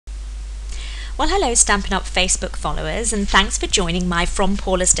Well, hello Stampin' Up Facebook followers, and thanks for joining my From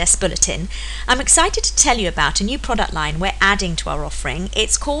Paula's Desk Bulletin. I'm excited to tell you about a new product line we're adding to our offering.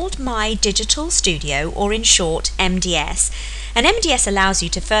 It's called My Digital Studio, or in short, MDS. And MDS allows you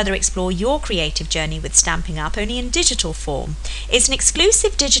to further explore your creative journey with Stampin' Up, only in digital form. It's an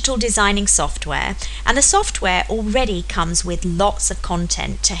exclusive digital designing software, and the software already comes with lots of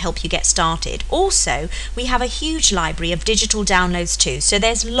content to help you get started. Also, we have a huge library of digital downloads too, so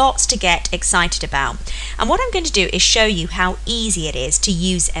there's lots to get excited about. And what I'm going to do is show you how easy it is to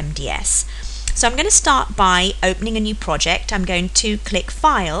use MDS. So I'm going to start by opening a new project. I'm going to click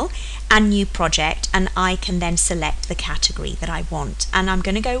File and New Project, and I can then select the category that I want. And I'm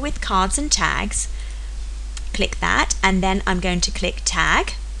going to go with Cards and Tags. Click that, and then I'm going to click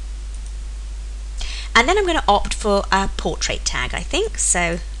Tag. And then I'm going to opt for a portrait tag, I think,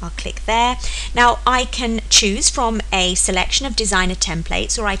 so I'll click there. Now I can choose from a selection of designer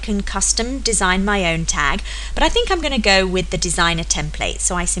templates, or I can custom design my own tag, but I think I'm going to go with the designer template,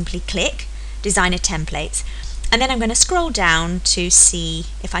 so I simply click Designer Templates, and then I'm going to scroll down to see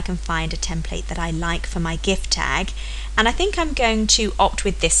if I can find a template that I like for my gift tag, and I think I'm going to opt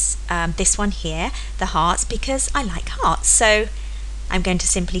with this one here, the hearts, because I like hearts. So I'm going to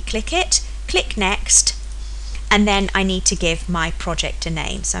simply click it, click Next, and then I need to give my project a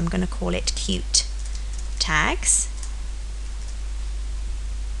name, so I'm going to call it Cute Tags.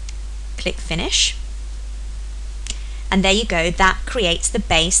 Click Finish. And there you go, that creates the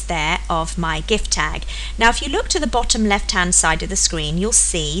base there of my gift tag. Now if you look to the bottom left hand side of the screen, you'll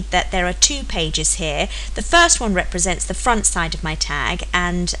see that there are two pages here. The first one represents the front side of my tag,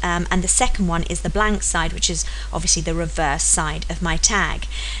 and the second one is the blank side, which is obviously the reverse side of my tag.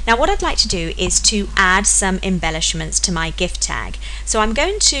 Now what I'd like to do is to add some embellishments to my gift tag. So I'm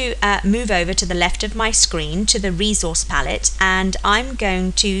going to move over to the left of my screen to the resource palette, and I'm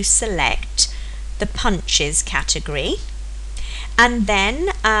going to select the punches category, and then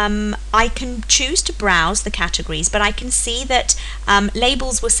I can choose to browse the categories, but I can see that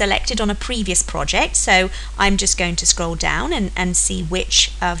labels were selected on a previous project, so I'm just going to scroll down and see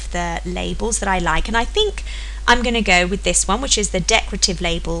which of the labels that I like, and I think I'm going to go with this one, which is the decorative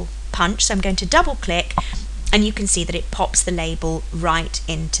label punch. So I'm going to double click, and you can see that it pops the label right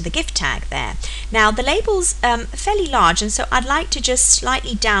into the gift tag there. Now the label's fairly large, and so I'd like to just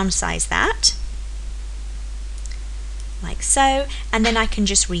slightly downsize that, like so, and then I can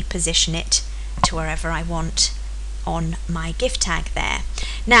just reposition it to wherever I want on my gift tag there.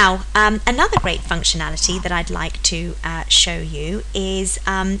 Now another great functionality that I'd like to show you is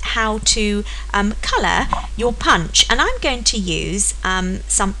how to colour your punch, and I'm going to use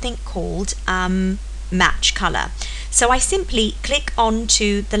something called match colour. So I simply click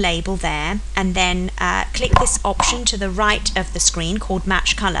onto the label there, and then click this option to the right of the screen called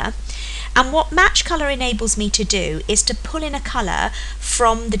match colour. And what match colour enables me to do is to pull in a colour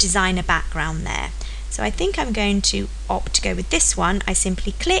from the designer background there. So I think I'm going to opt to go with this one. I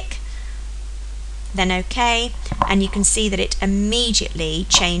simply click, then OK, and you can see that it immediately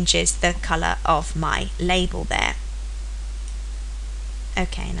changes the colour of my label there.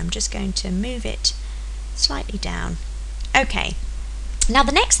 OK, and I'm just going to move it slightly down. OK. Now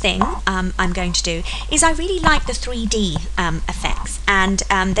the next thing I'm going to do is, I really like the 3D effects, and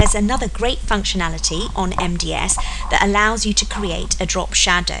there's another great functionality on MDS that allows you to create a drop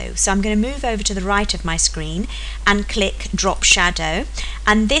shadow. So I'm going to move over to the right of my screen and click Drop Shadow,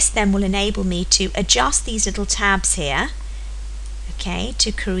 and this then will enable me to adjust these little tabs here, okay,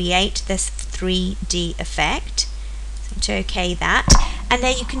 to create this 3D effect. So to OK that, and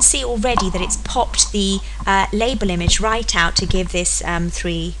there you can see already that it's popped the label image right out to give this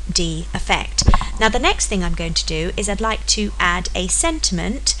 3D effect. Now the next thing I'm going to do is I'd like to add a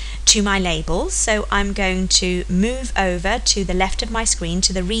sentiment to my labels, so I'm going to move over to the left of my screen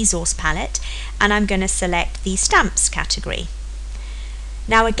to the resource palette, and I'm going to select the stamps category.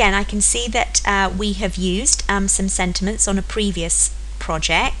 Now again, I can see that we have used some sentiments on a previous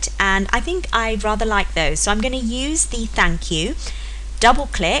project, and I think I rather like those, so I'm going to use the thank you, double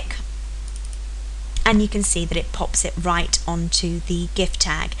click, and you can see that it pops it right onto the gift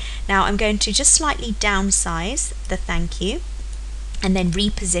tag. Now I'm going to just slightly downsize the thank you and then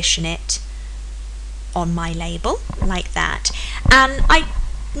reposition it on my label like that. And I'm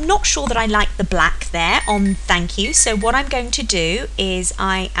not sure that I like the black there on thank you, so what I'm going to do is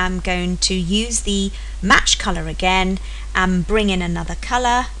I am going to use the match colour again and bring in another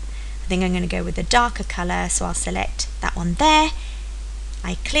colour. I think I'm going to go with a darker colour, so I'll select that one there.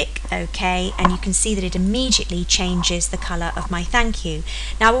 I click OK, and you can see that it immediately changes the colour of my thank you.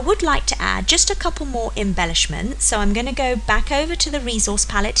 Now I would like to add just a couple more embellishments, so I'm going to go back over to the resource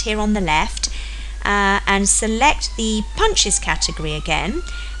palette here on the left, and select the punches category again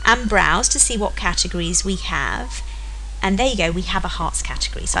and browse to see what categories we have. And there you go, we have a hearts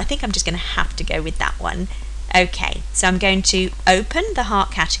category. So I think I'm just going to have to go with that one. Okay, so I'm going to open the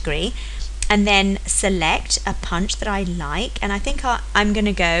heart category and then select a punch that I like. And I think I'm going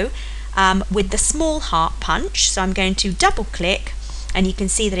to go with the small heart punch. So I'm going to double click and you can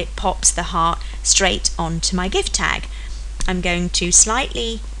see that it pops the heart straight onto my gift tag. I'm going to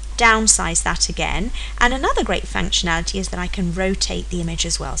slightly downsize that again, and another great functionality is that I can rotate the image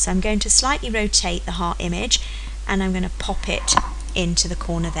as well. So I'm going to slightly rotate the heart image and I'm going to pop it into the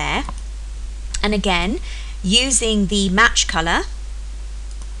corner there, and again using the match color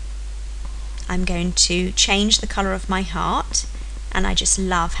I'm going to change the color of my heart, and I just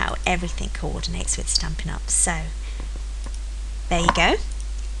love how everything coordinates with Stampin' Up. So there you go,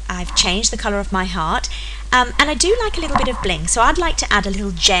 I've changed the color of my heart, and I do like a little bit of bling, so I'd like to add a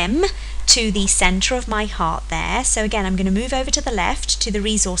little gem to the center of my heart there. So again, I'm going to move over to the left to the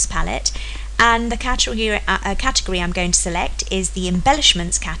resource palette, and the category I'm going to select is the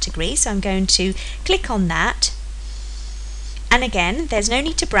embellishments category. So I'm going to click on that, and again there's no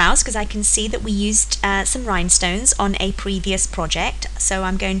need to browse because I can see that we used some rhinestones on a previous project. So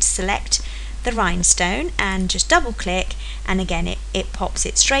I'm going to select the rhinestone and just double click, and again it pops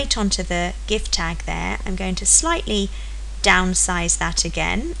it straight onto the gift tag there. I'm going to slightly downsize that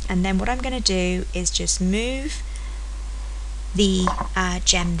again, and then what I'm going to do is just move the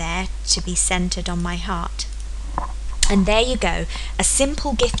gem there to be centered on my heart. And there you go, a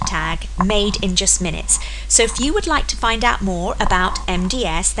simple gift tag made in just minutes. So if you would like to find out more about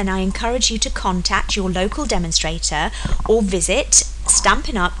MDS, then I encourage you to contact your local demonstrator or visit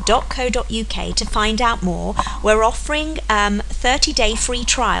stampinup.co.uk to find out more. We're offering 30-day free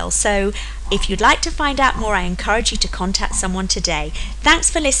trial, so if you'd like to find out more, I encourage you to contact someone today. Thanks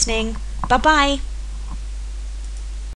for listening. Bye-bye.